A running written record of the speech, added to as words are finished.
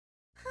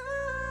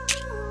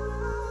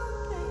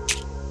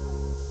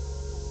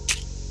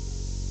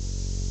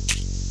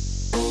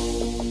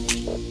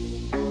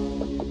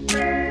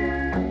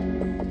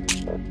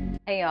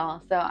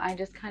y'all, so I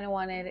just kind of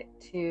wanted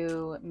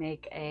to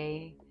make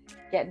a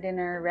get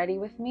dinner ready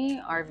with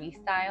me RV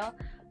style.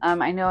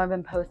 I know I've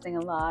been posting a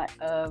lot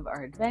of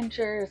our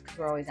adventures because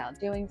we're always out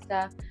doing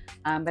stuff,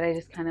 but I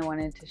just kind of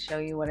wanted to show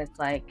you what it's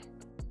like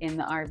in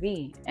the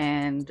RV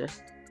and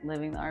just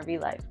living the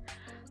RV life.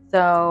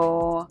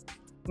 So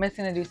I'm just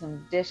going to do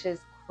some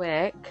dishes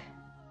quick.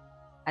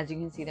 As you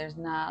can see, there's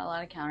not a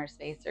lot of counter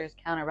space. There's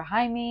a counter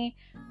behind me,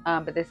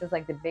 but this is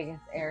like the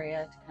biggest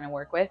area to kind of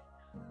work with.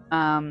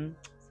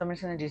 So I'm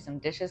just going to do some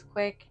dishes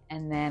quick,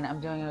 and then I'm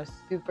doing a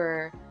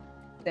super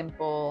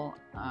simple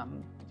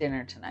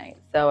dinner tonight.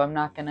 So I don't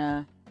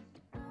know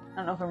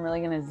if I'm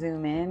really going to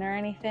zoom in or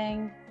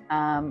anything.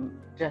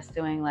 Just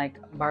doing like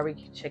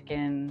barbecue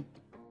chicken,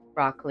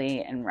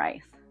 broccoli, and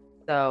rice.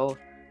 So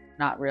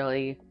not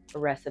really a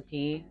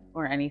recipe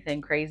or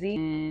anything crazy.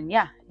 And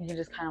yeah, you can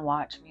just kind of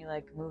watch me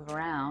like move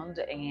around,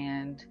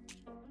 and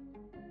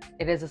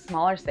it is a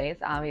smaller space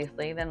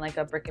obviously than like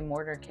a brick and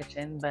mortar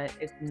kitchen, but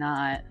it's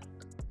not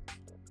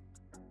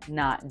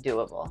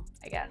doable,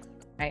 I guess,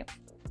 right?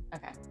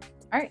 Okay.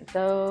 All right,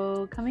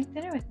 so come eat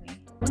dinner with me.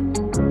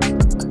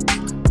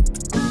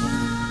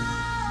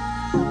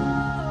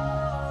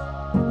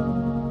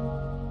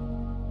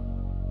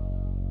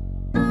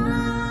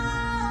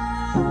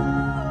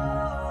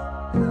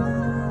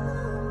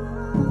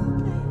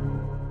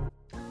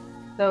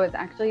 So it's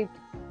actually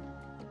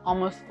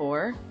almost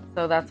 4,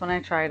 so that's when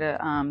I try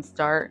to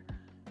start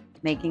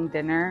making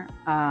dinner.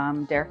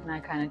 Derek and I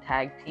kind of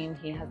tag team.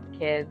 He has the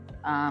kids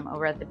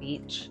over at the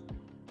beach,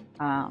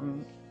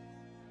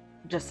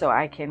 just so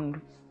I can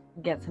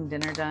get some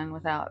dinner done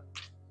without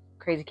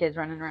crazy kids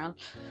running around.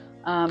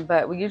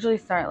 But we usually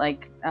start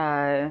like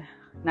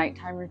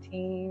nighttime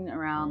routine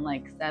around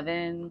like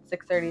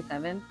 6:30,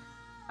 7.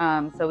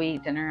 So we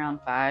eat dinner around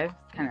 5,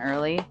 kind of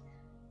early,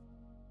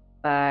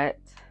 but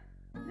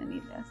I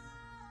need this.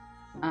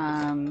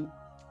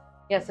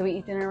 Yeah, so we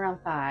eat dinner around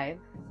 5.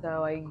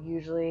 So I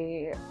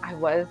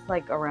was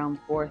like around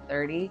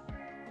 4:30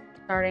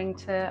 starting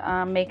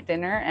to make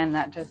dinner, and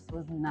that just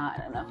was not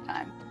enough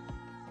time.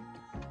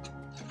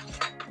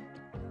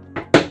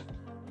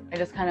 I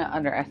just kind of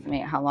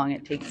underestimate how long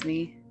it takes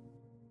me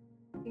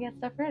to get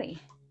stuff ready.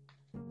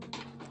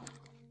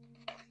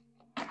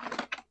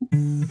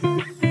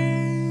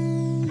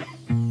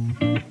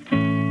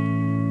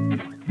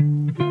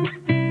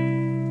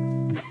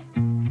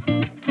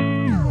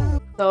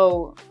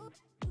 So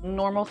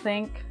normal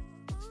sink,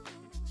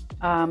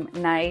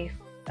 nice,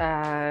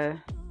 not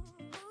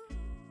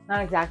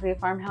exactly a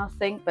farmhouse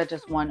sink, but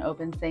just one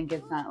open sink.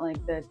 It's not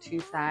like the 2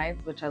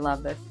 sides, which I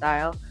love this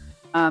style.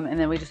 And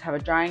then we just have a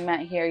drying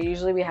mat here.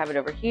 Usually we have it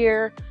over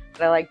here,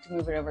 but I like to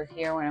move it over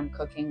here when I'm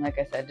cooking, like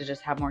I said, to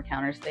just have more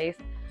counter space.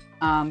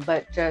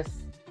 But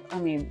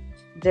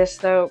dish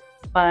soap,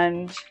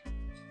 sponge,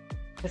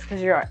 just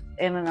because you're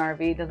in an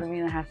RV doesn't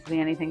mean it has to be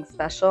anything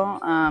special.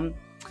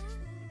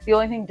 The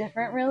only thing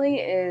different really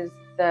is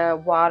the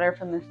water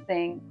from the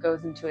sink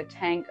goes into a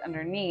tank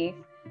underneath,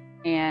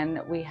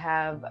 and we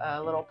have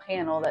a little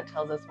panel that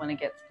tells us when it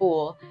gets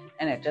full,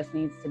 and it just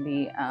needs to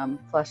be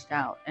flushed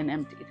out and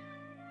emptied.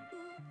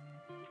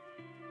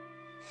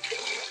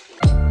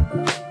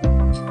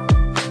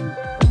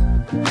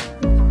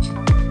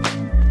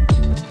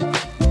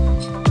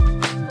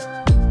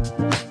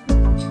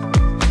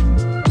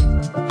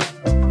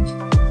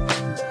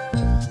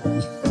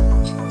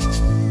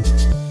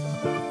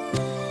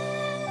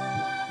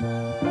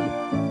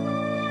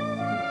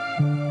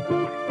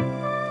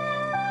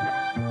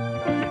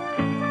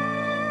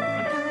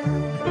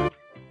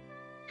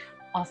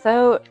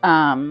 Also,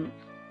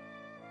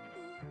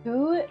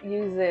 who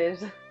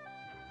uses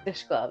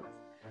dish gloves?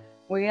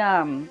 We,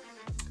 if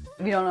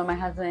you don't know, my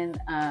husband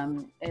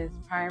is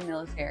prior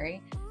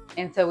military,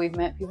 and so we've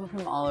met people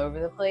from all over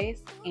the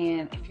place.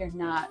 And if you're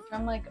not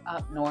from like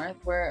up north,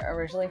 we're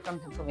originally from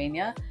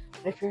Pennsylvania,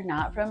 but if you're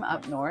not from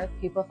up north,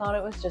 people thought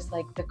it was just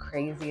like the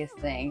craziest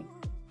thing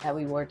that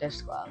we wore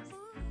dish gloves.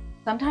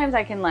 Sometimes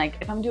I can, like,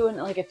 if I'm doing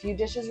like a few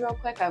dishes real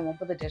quick, I won't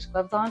put the dish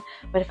gloves on,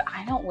 but if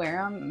I don't wear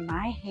them,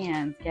 my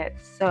hands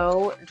get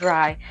so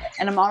dry,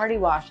 and I'm already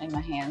washing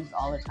my hands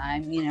all the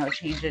time, you know,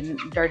 changing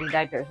dirty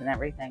diapers and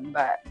everything.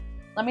 But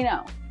let me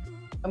know.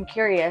 I'm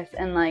curious,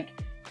 and like,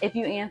 if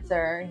you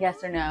answer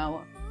yes or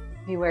no,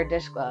 if you wear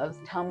dish gloves,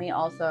 tell me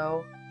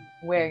also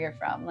where you're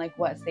from, like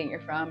what state you're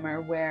from, or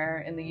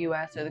where in the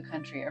US or the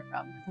country you're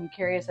from. I'm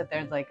curious if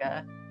there's like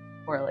a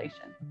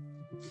correlation.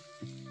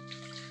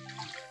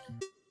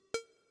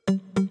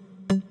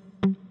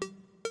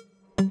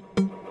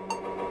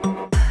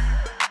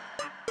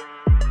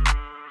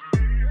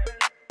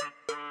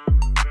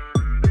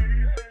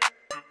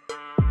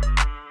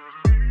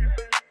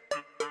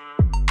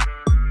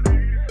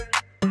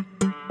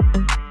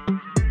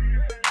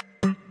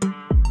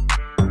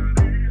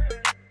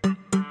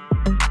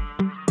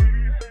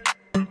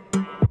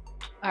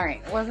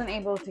 Wasn't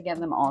able to get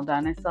them all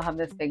done. I still have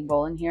this big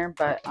bowl in here,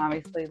 but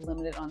obviously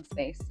limited on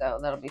space, so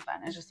that'll be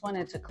fine. I just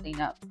wanted to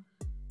clean up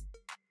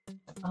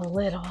a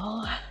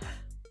little,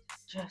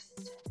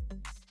 just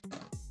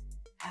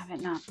have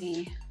it not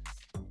be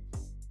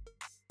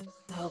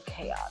so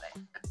chaotic.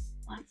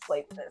 Let's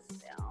wipe this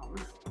down.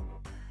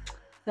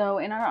 So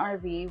in our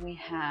RV, we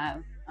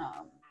have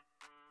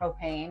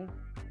propane.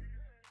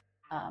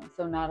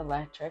 So not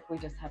electric. We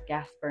just have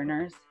gas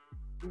burners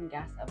and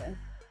gas oven.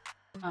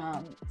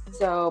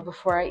 So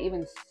before I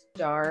even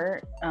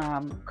start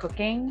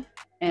cooking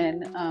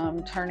and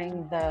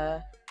turning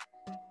the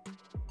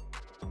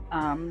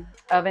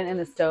oven and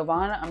the stove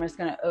on, I'm just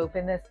going to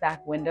open this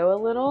back window a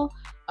little.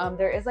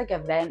 There is like a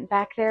vent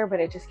back there, but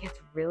it just gets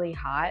really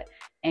hot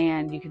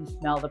and you can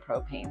smell the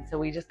propane. So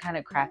we just kind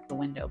of crack the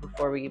window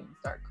before we even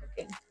start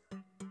cooking.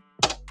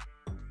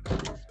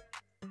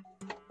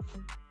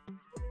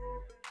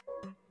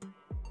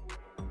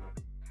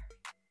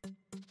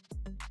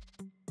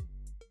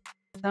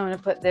 So I'm going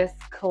to put this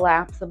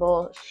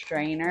collapsible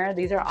strainer.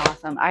 These are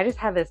awesome. I just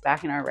have this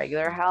back in our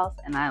regular house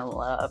and I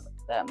love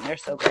them. They're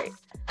so great.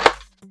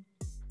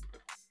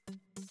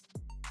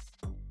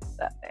 Put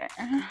that there.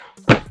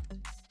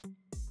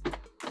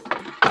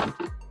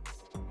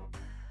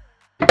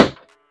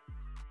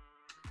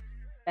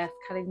 Best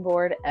cutting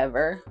board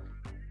ever.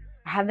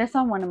 I had this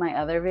on one of my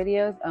other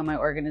videos, on my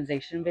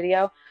organization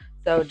video.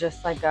 So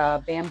just like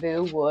a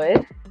bamboo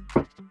wood.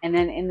 And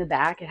then in the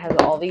back, it has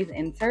all these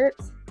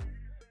inserts.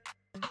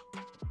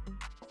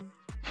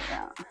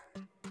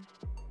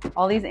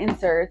 All these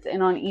inserts,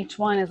 and on each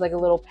one is like a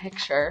little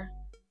picture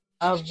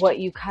of what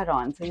you cut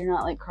on, so you're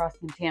not like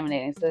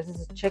cross-contaminating. So this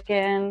is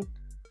chicken,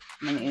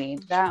 and then you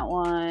need that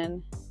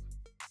one,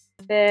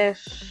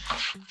 fish,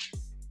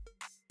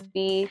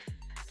 beef,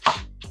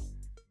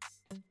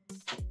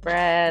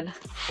 bread,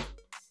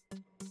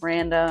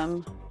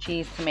 random,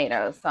 cheese,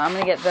 tomatoes. So I'm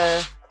gonna get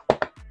the,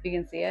 you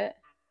can see it,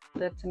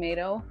 the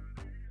tomato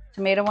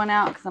one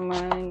out because I'm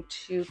going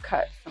to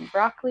cut some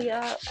broccoli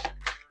up.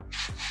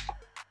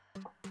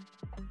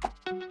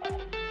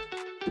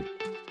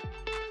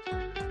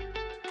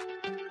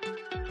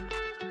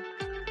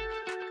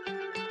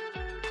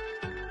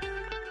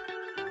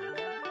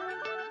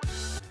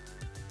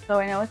 So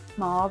I know it's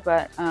small,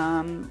 but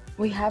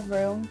we have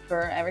room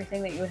for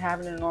everything that you would have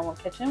in a normal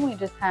kitchen. We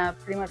just have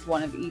pretty much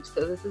one of each.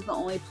 So this is the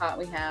only pot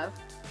we have.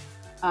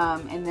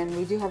 And then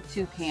we do have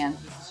 2 pans.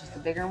 This is just a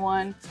bigger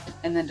one,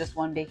 and then just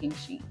 1 baking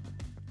sheet.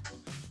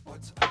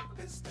 What's up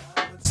is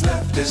down, what's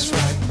left is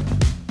right.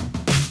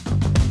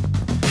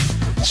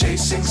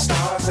 Chasing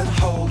stars and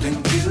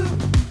holding you.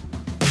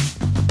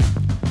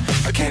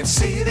 I can't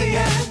see the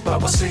end, but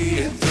we'll see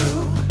it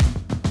through.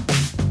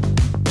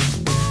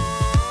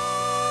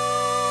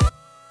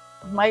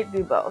 Might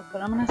do both,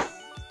 but I'm gonna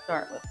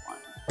start with one.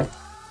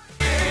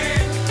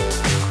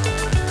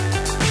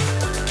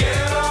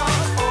 Get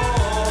on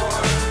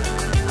board.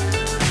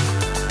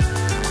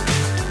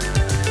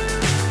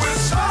 We're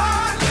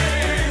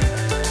smiling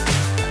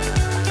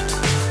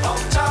on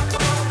top of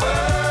the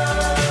world.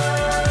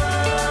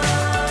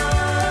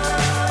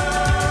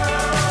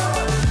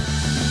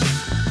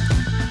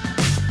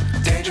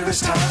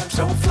 Dangerous times,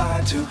 don't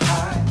fly too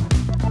high.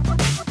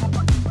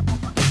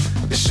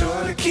 Be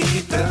sure to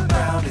keep the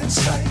ground in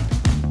sight.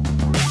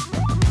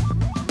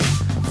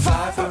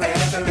 Fly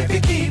forever if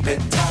you keep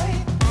it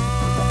tight.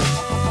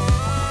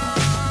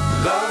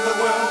 Love the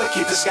world, but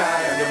keep the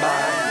sky on your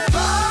mind.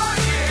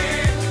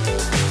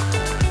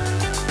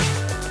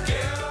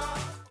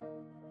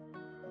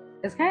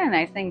 It's kind of a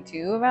nice thing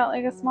too about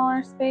like a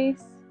smaller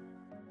space.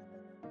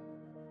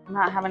 I'm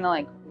not having to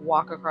like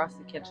walk across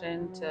the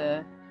kitchen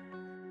to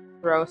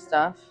throw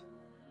stuff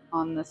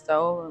on the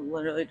stove. I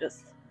literally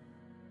just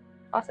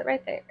toss it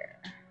right there.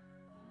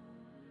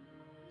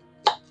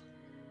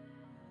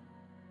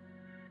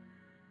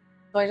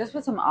 So I just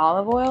put some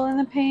olive oil in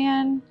the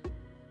pan.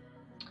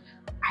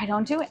 I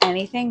don't do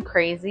anything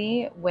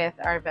crazy with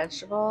our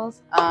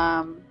vegetables.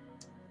 My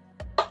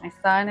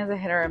son is a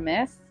hit or a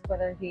miss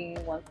whether he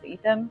wants to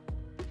eat them.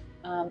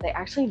 They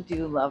actually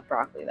do love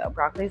broccoli though.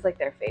 Broccoli is like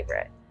their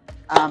favorite.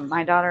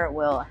 My daughter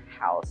will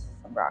house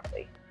some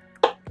broccoli.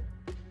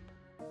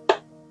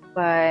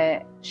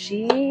 But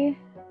she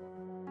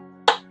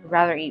would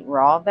rather eat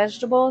raw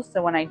vegetables.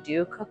 So when I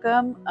do cook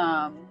them,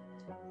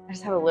 I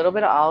just have a little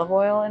bit of olive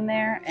oil in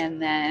there,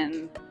 and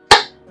then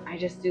I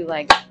just do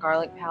like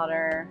garlic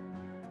powder,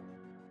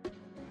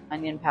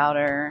 onion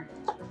powder,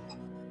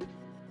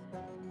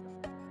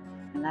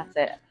 and that's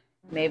it.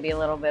 Maybe a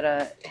little bit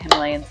of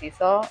Himalayan sea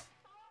salt,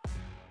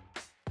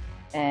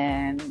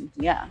 and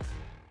yeah.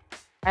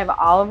 I have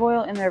olive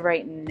oil in there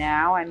right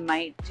now. I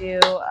might do,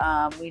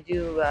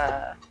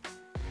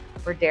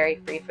 we're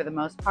dairy free for the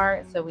most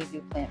part, so we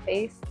do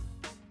plant-based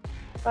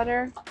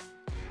butter.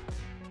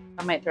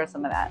 I might throw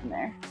some of that in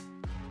there.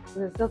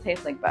 It still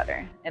tastes like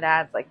butter. It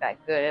adds like that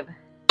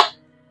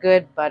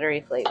good buttery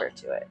flavor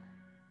to it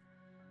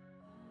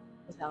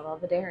without all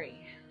the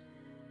dairy.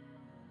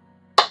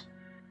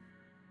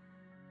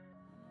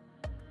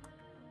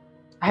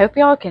 I hope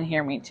y'all can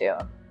hear me too.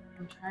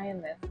 I'm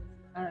trying this.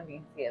 I don't know if you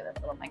can see it,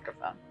 this little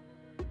microphone.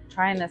 I'm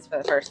trying this for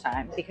the first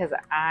time because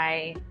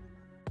I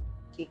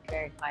speak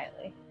very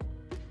quietly.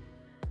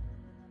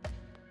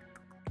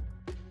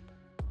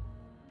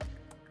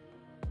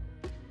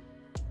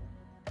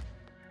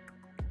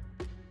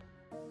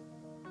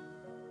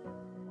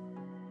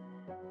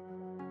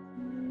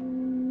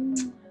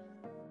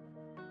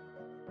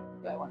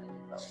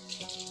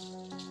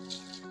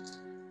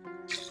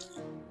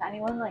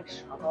 Anyone like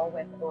struggle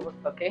with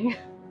overcooking?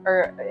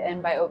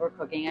 And by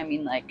overcooking I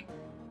mean like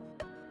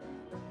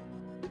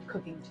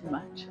cooking too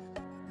much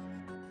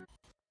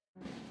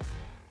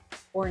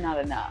or not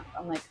enough.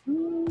 I'm like,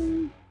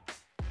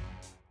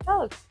 that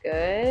looks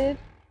good.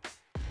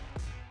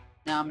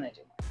 No, I'm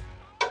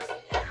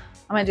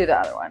gonna do the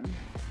other one.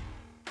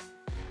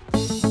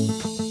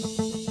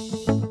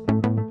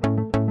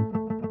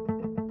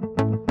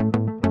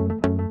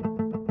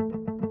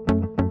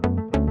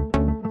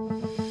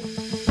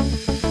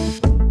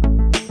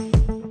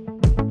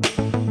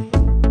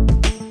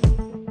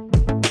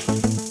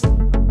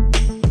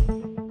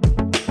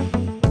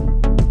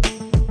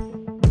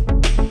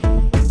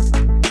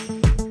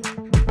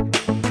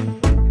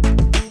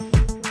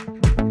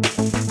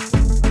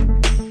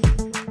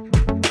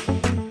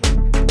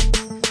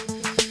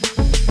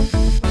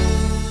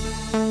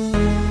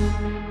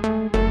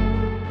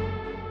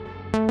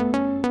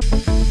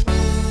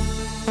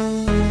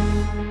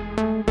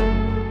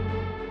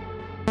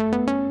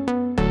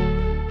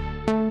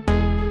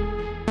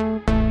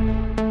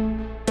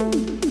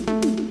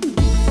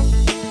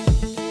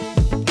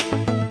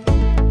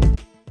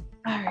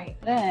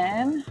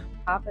 Then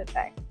pop it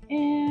back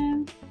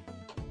in.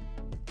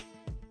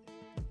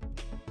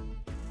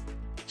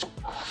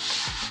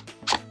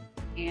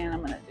 And I'm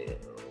gonna do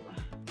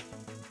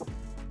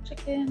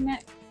chicken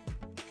next.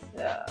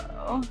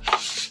 So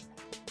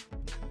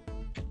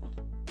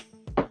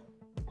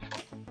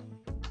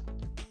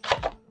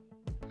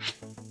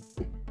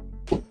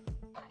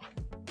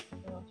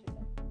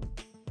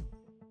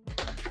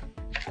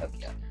so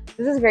cute.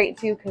 This is great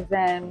too because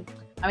then,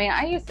 I mean,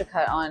 I used to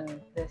cut on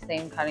the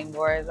same cutting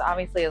boards.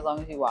 Obviously, as long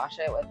as you wash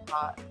it with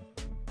hot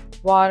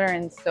water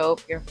and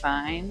soap, you're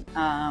fine.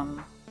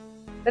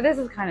 But this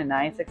is kind of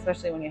nice,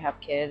 especially when you have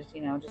kids,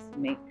 you know, just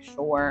make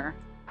sure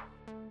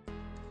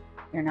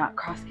you're not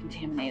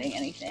cross-contaminating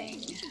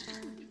anything.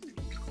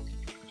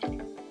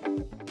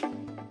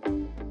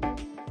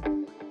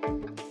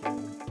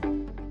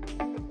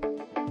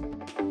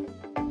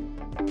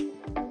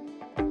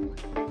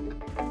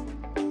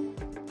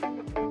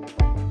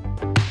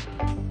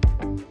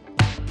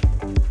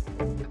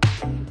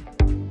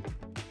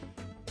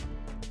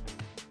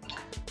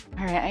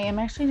 All right, I am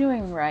actually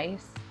doing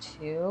rice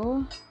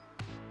too.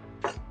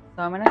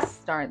 So I'm gonna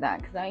start that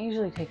because that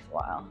usually takes a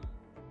while.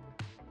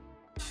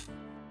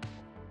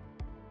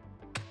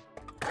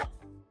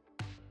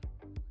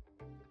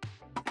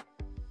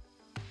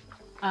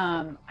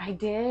 I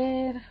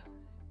did,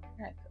 where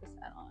did I post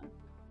that on?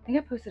 I think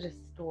I posted a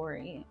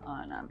story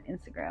on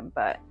Instagram,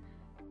 but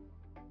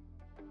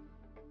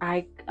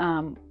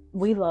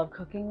we love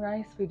cooking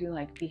rice. We do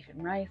like beef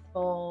and rice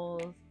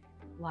bowls.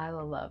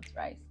 Lila loves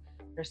rice.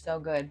 They're so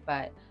good,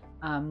 but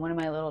one of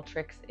my little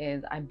tricks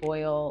is I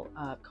boil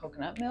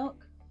coconut milk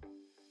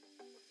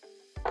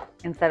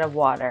instead of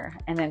water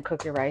and then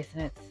cook your rice,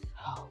 and it's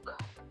so good.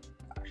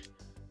 Gosh.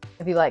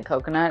 If you like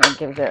coconut, it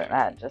gives it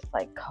that just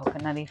like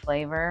coconutty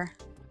flavor.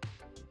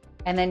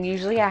 And then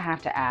usually I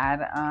have to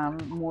add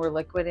more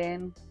liquid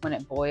in when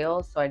it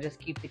boils, so I just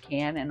keep the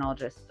can and I'll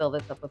just fill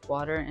this up with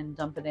water and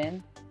dump it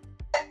in.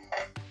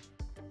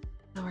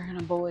 So we're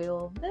gonna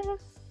boil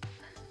this.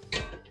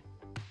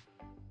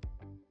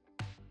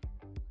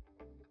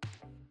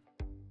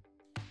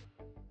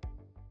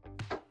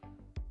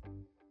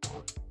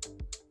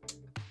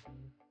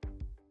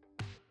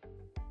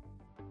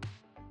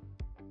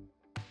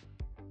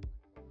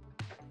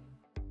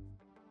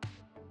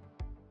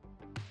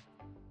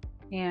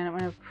 And I'm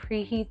going to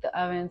preheat the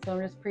oven. So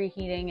I'm just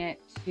preheating it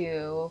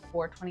to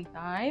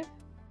 425.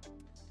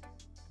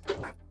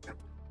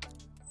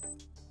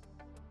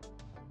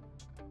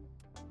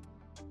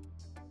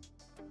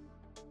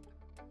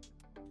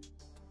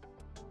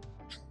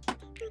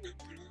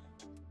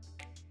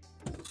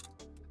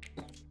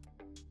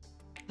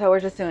 So we're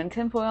just doing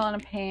tinfoil in a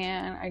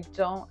pan. I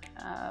don't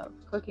have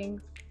cooking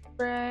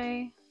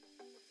spray.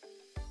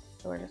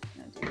 So we're just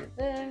going to do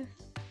this.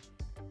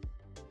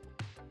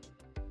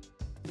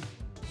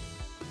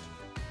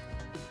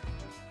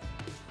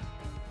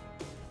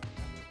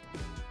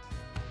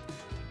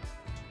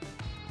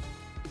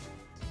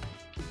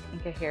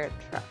 I hear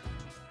a truck,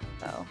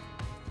 so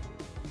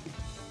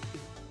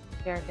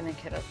Derek and the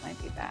kiddos might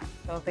be back.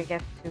 So if it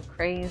gets too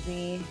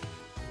crazy,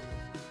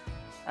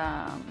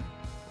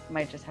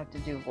 might just have to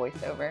do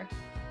voiceover,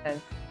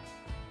 because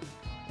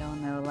y'all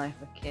know life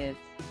with kids.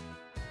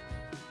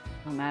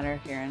 No matter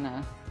if you're in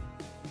a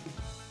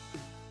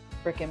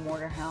brick and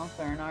mortar house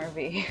or an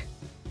RV.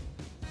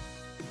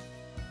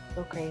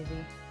 So crazy,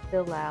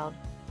 still loud,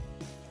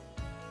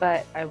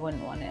 but I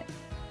wouldn't want it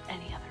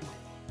any other way.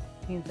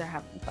 It means they're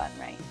having fun,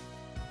 right?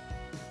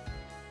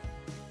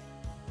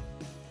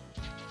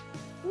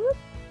 Whoop.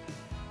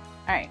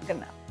 All right, good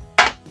enough.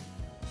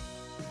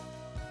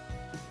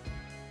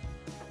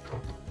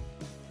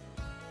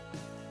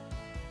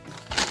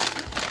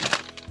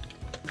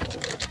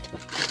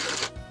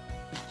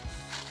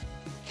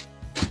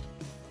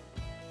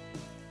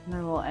 My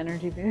little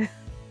energy boost.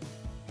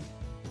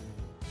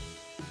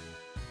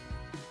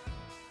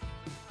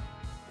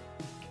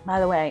 By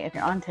the way, if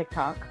you're on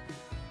TikTok,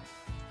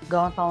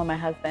 go and follow my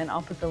husband.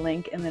 I'll put the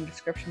link in the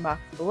description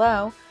box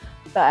below.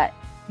 But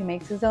he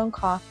makes his own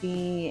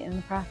coffee in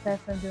the process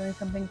of doing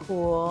something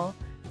cool.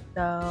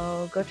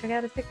 So go check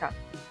out his TikTok.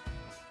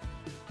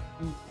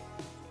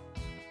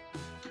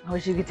 I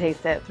wish you could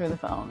taste it through the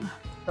phone.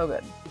 So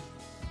good.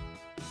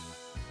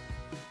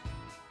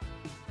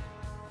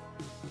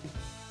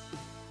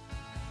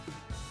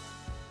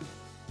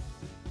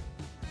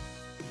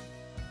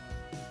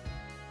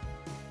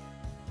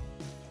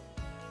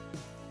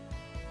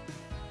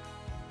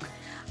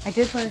 I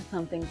did learn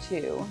something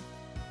too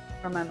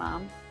from my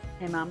mom.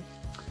 Hey mom.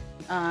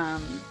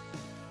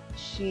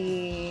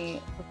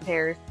 She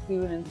prepares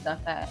food and stuff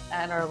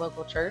at our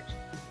local church,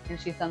 and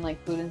she's done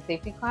like food and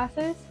safety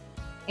classes,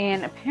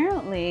 and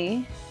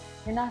apparently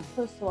you're not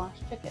supposed to wash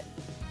chicken.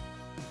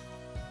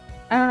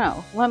 I don't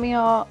know. Let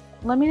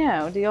me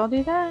know. Do y'all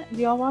do that?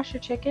 Do y'all wash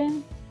your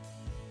chicken?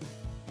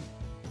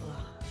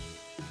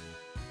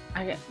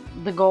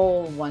 The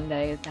goal one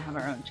day is to have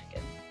our own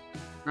chicken.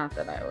 Not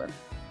that I would.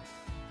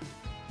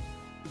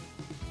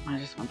 I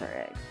just want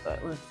their eggs,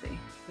 but let's see.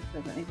 If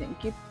there's anything.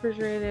 Keep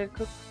refrigerated,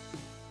 cook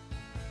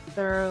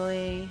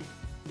thoroughly.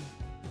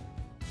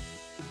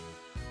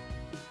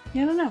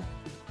 Yeah, I don't know.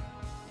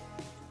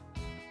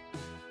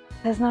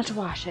 Says not to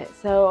wash it.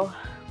 So,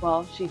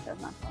 well, she says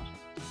not to wash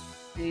it.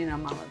 And you know,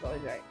 Mama's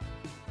always right.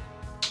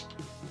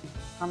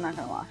 I'm not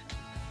gonna wash it.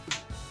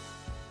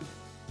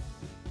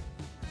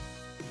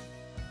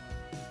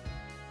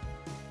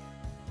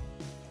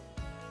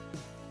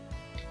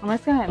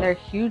 They're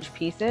huge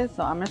pieces,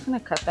 so I'm just gonna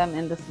cut them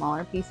into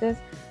smaller pieces,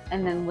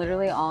 and then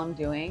literally all I'm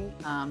doing,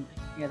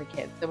 you're the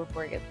kids, so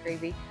before it gets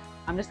crazy,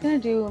 I'm just gonna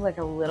do like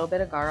a little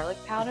bit of garlic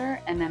powder,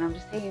 and then I'm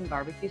just taking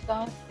barbecue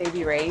sauce,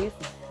 Baby Ray's.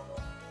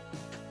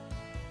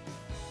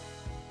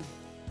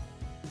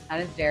 How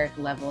does Derek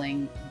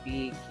leveling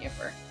the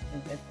camper?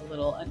 Because it's a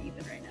little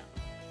uneven right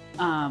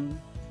now.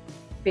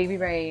 Baby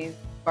Ray's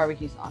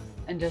barbecue sauce,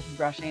 and just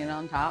brushing it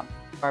on top,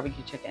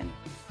 barbecue chicken.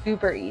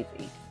 Super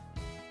easy.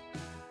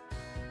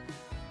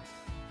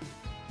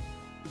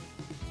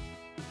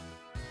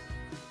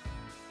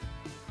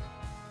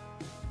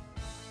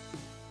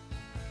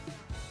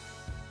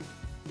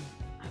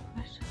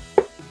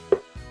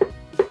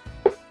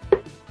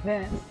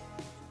 Then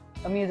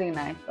I'm using a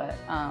knife, but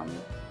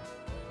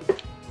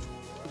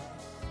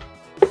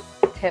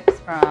tips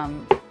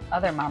from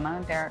other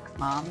mama, Derek's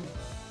mom.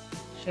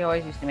 She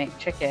always used to make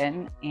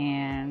chicken,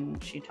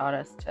 and she taught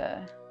us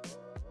to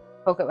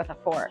poke it with a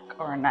fork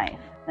or a knife.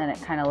 Then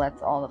it kind of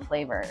lets all the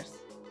flavors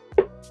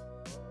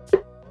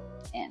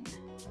in.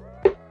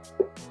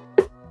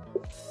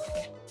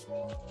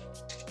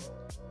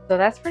 So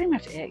that's pretty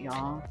much it,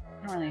 y'all.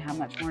 I don't really have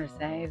much more to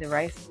say. The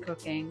rice is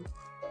cooking.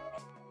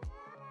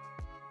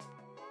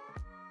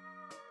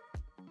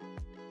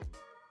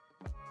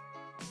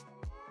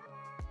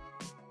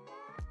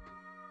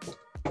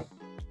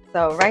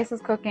 So rice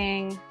is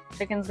cooking,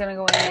 chicken's gonna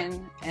go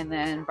in, and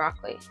then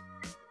broccoli.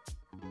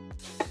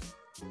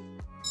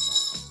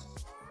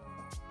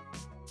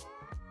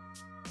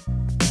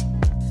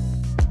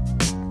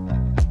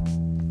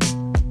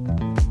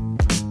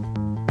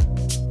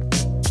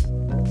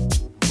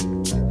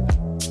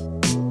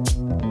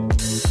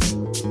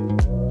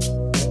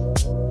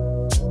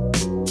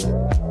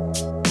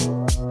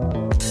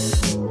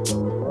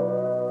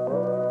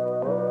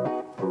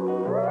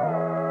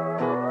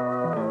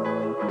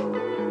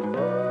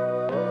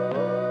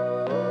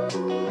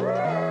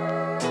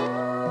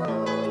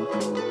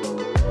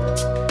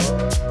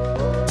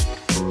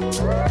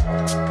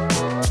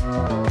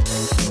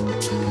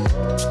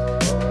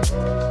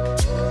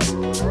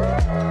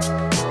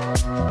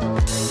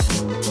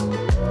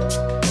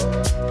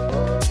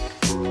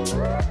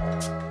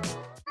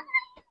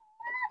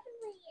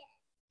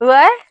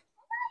 What?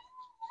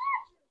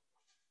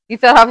 You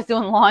thought I was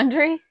doing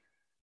laundry?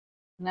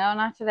 No,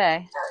 not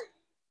today.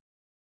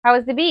 How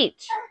was the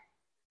beach?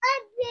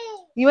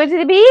 You went to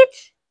the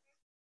beach?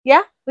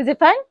 Yeah? Was it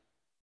fun?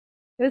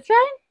 It was fun?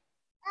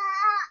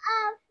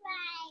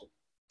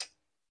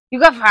 You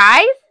got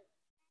fries?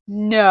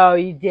 No,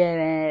 you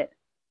didn't.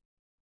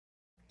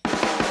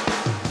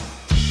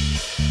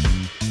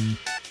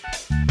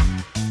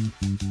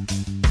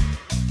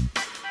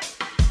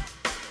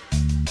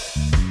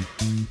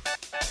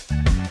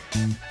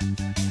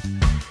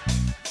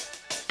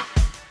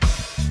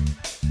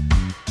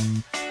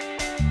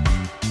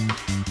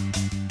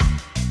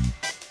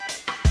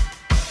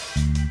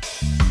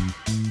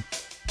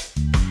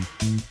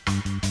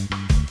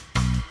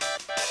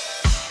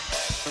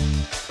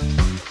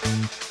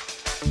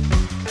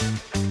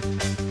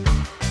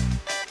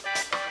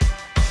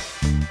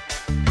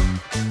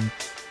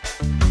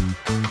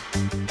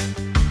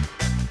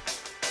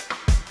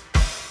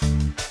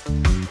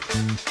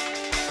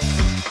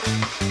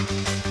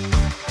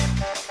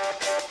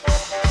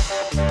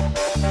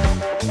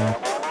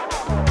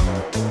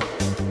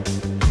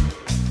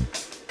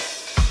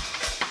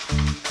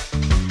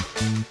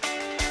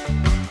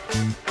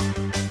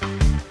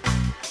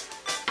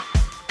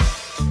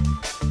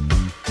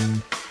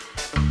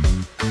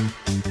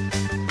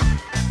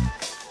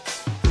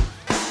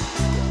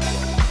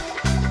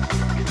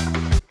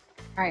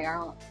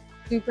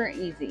 super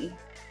easy.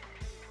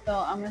 So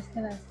I'm just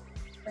gonna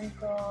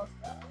sprinkle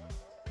some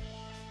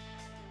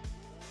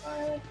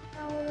garlic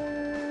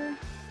powder.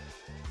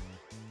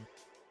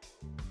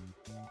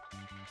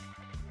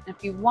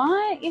 If you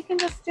want, you can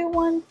just do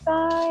one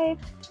side.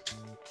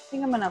 I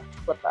think I'm gonna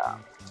flip out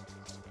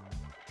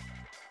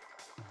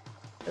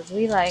because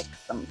we like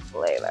some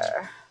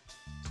flavor.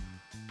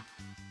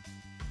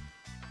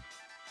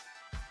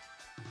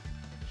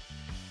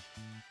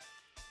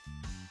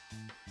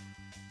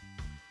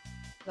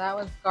 That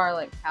was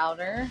garlic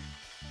powder.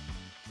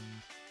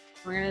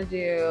 We're gonna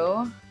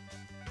do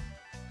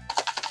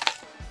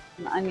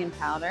some onion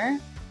powder.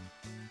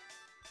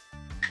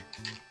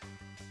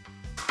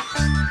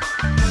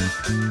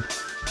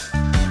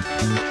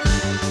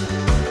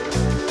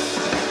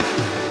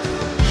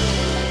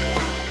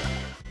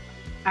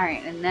 All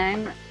right, and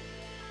then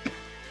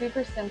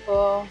super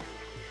simple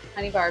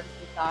honey barbecue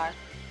sauce,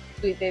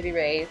 Sweet Baby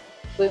Ray's,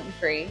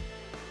 gluten-free.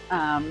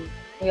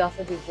 We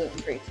also do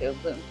gluten-free too,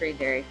 gluten-free,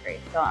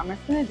 dairy-free. So I'm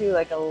just gonna do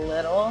like a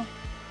little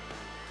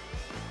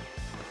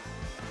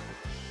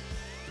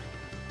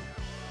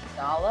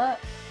dollop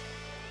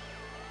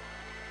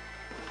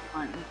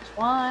on each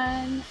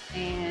one,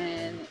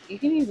 and you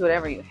can use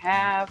whatever you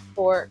have,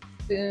 fork,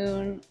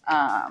 spoon.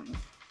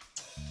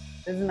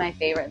 This is my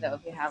favorite though,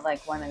 if you have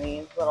like one of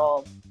these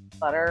little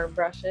butter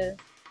brushes,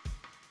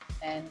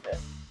 and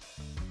just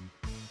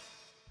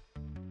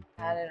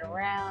pat it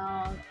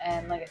around.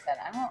 And like I said,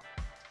 I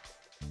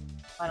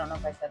don't know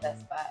if I said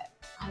this, but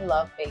I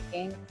love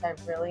baking because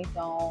I really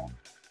don't,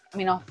 I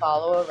mean, I'll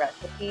follow a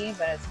recipe,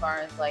 but as far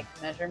as like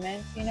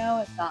measurements, you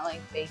know, it's not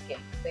like baking,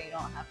 so you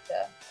don't have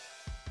to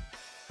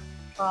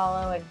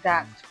follow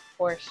exact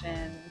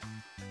portions.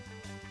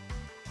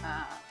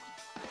 I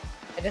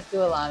just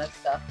do a lot of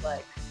stuff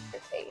like for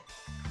taste.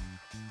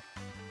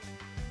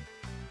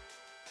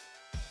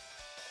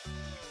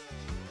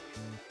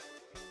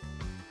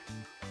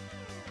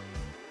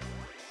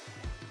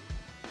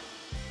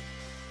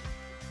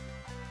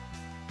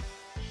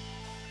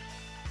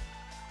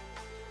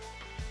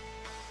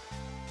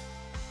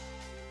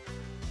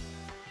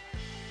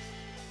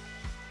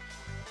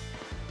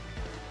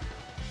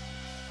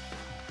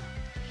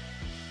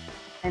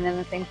 And then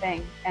the same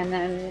thing. And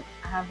then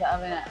I have the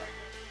oven at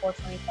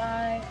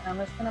 425, and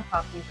I'm just gonna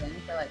pop these in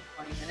for like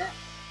 20 minutes.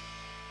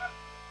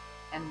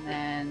 And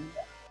then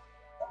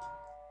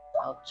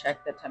I'll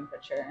check the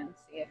temperature and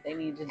see if they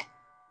need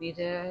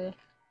to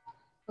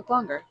cook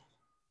longer.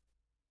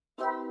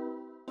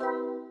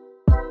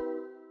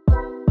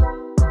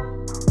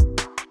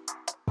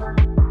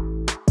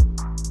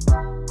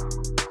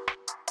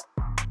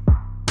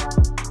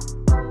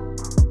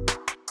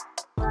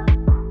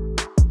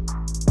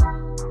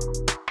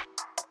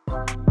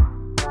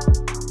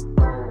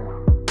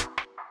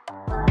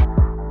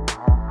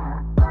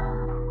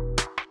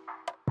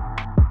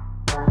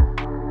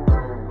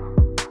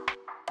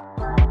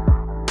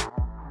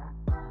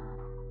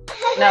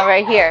 No,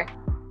 right here.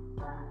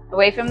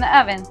 Away from the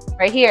oven.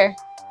 Right here.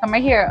 Come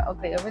right here.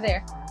 Okay, over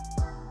there.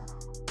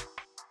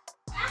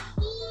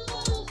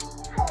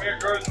 Here,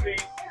 girls'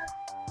 feet.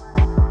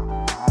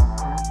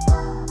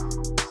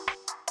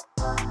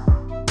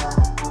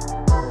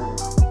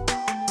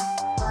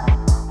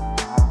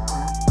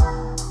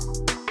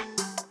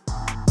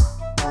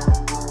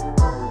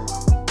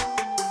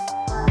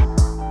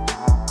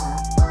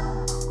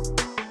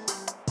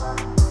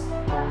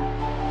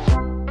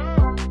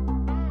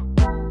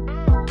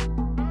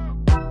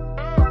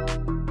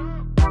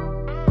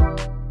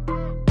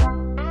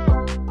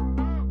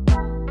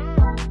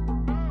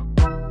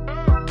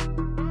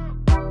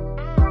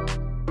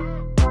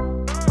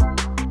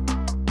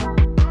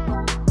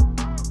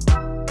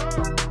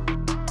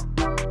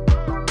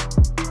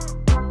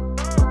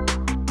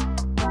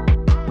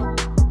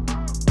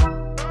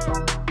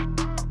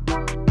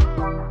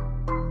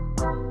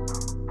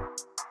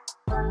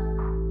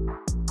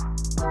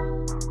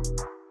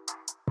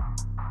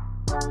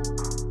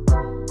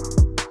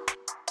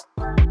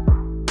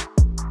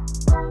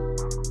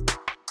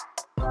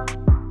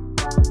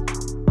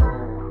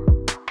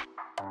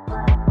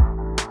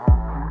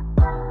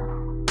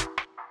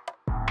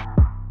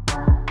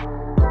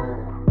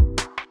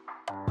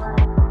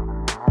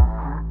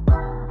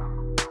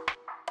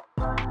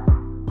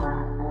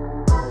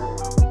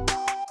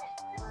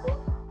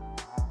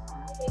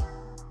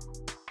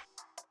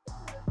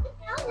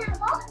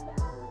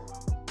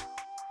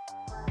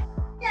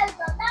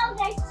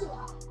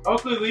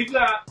 Hopefully leave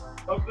that.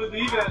 Hopefully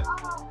leave it.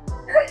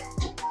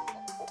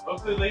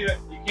 Hopefully leave it.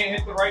 You can't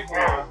hit the right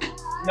one.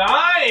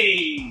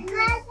 Nice!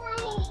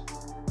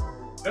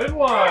 Good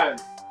one.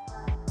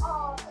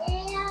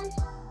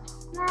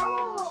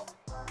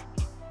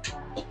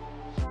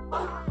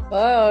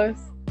 Close.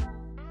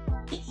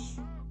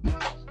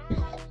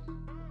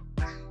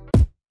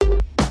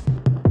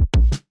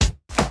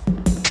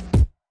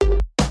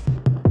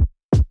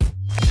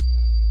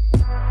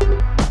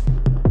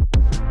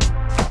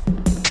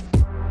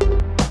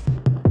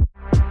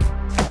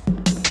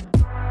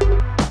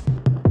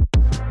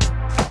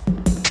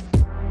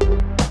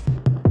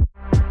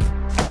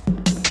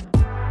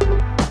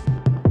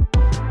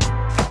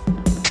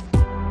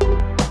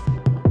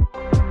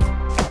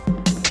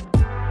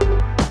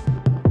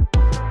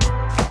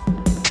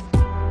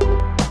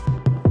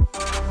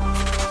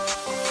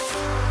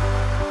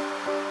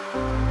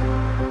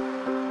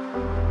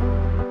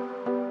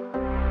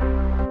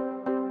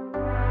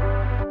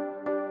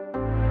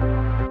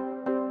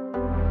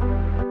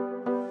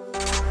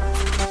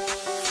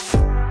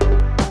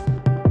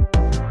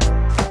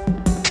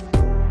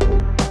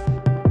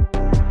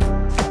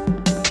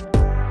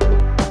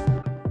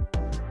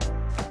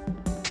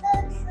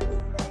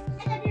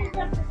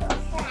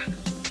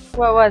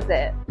 What was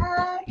it?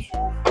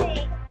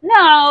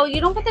 No,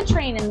 you don't put the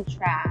train in the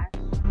trash.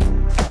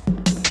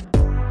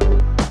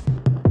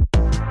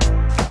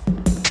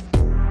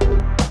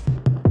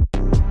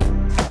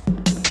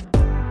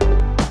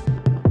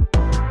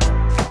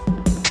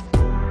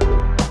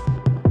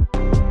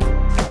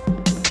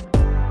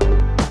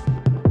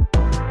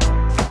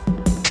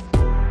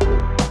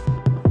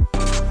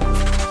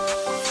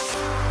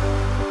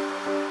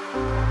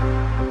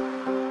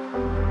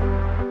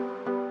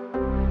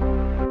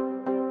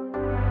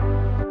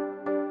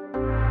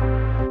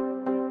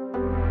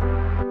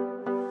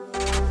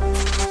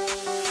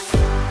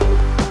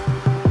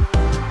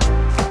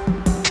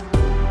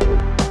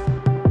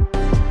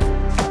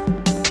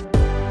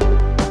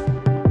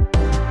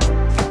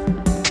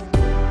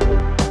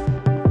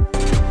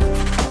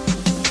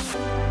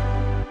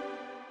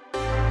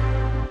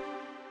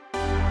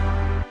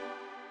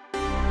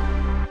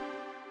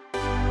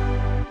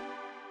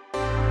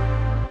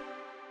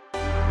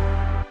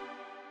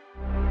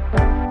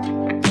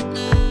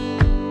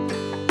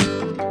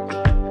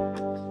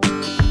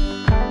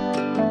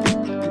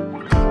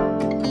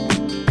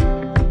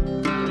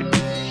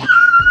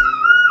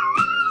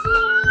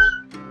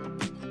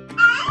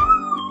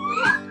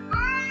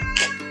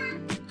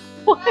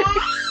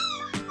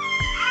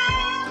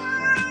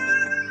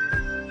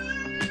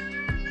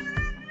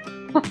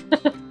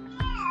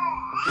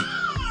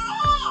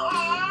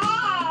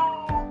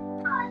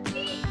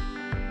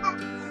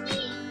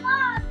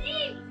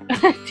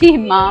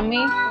 Team Mommy.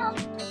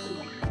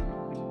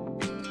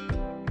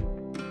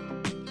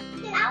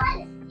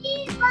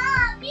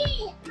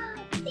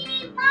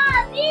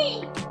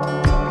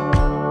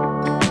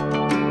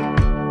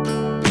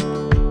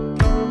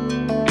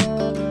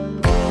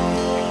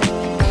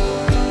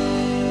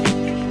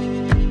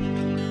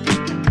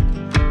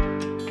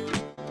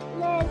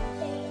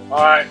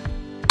 Alright.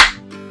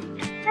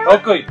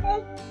 Oakley.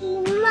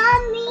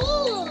 Mommy.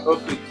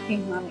 Oakley.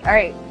 Team Mommy. All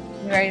right,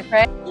 you ready to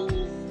pray?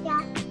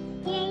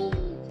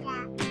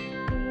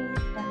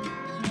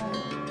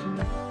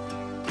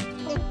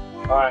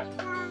 Alright.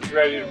 You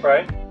ready to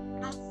pray?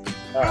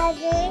 Alright.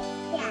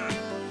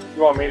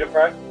 You want me to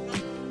pray?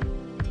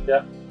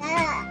 Yeah?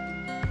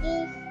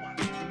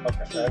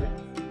 Okay, ready?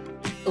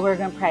 We're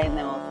gonna pray and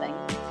then we'll sing.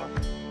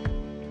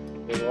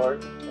 Dear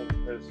Lord, thank you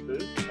for this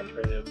food. I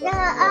pray that it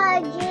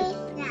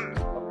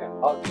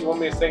Okay. You want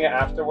me to sing it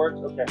afterwards?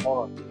 Okay, hold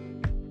on.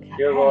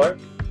 Dear Lord,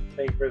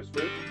 thank you for this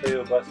food. I pray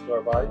you'll bless it to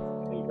our bodies.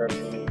 Thank you for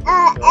everything.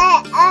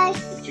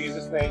 In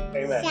Jesus' name,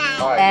 amen.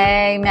 Alright.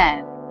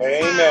 Amen.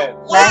 Amen.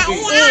 Let's Thank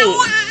you. eat.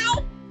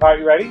 Alright,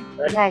 you ready?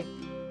 Ready? Okay.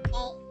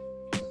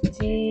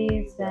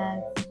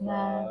 Jesus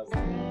loves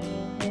me,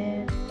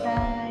 this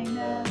I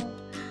know,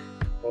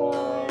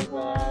 for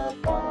the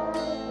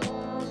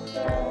Bible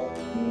tells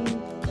me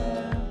so.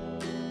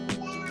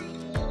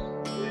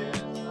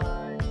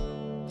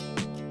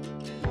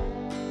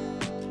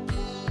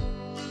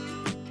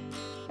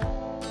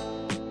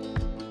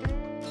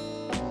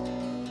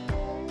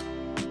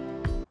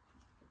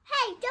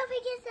 Hey, don't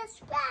forget to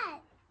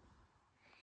subscribe.